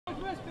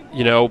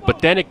You know, but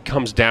then it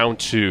comes down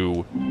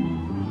to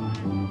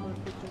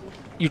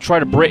you try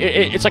to break.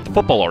 It's like the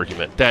football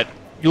argument that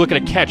you look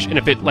at a catch, and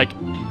if it like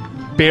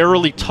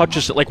barely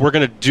touches it, like we're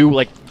gonna do,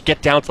 like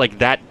get down to like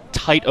that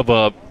tight of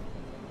a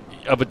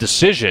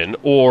decision,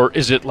 or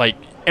is it like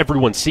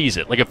everyone sees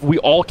it? Like if we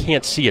all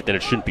can't see it, then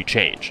it shouldn't be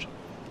changed.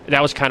 And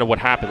that was kind of what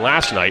happened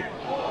last night,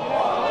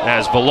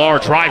 as Vilar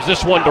drives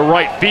this one to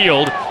right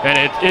field, and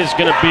it is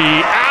going to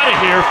be out of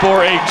here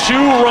for a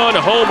 2-run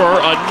homer.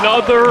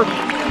 Another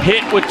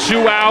hit with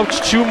 2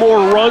 outs, 2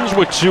 more runs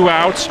with 2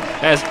 outs,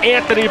 as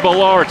Anthony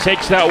Vilar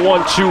takes that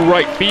one to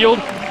right field,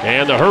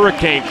 and the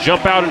Hurricanes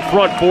jump out in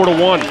front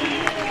 4-1.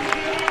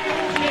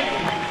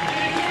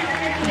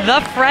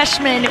 The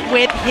freshman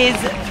with his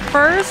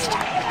first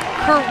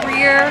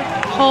career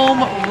home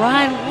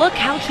run. Look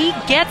how he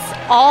gets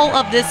all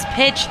of this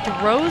pitch,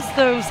 throws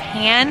those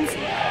hands,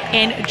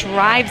 and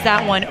drives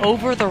that one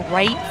over the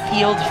right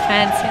field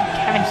fence.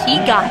 And Kevin,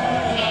 he got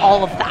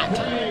all of that.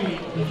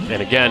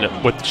 And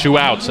again, with 2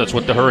 outs, that's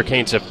what the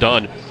Hurricanes have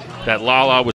done. That Lala was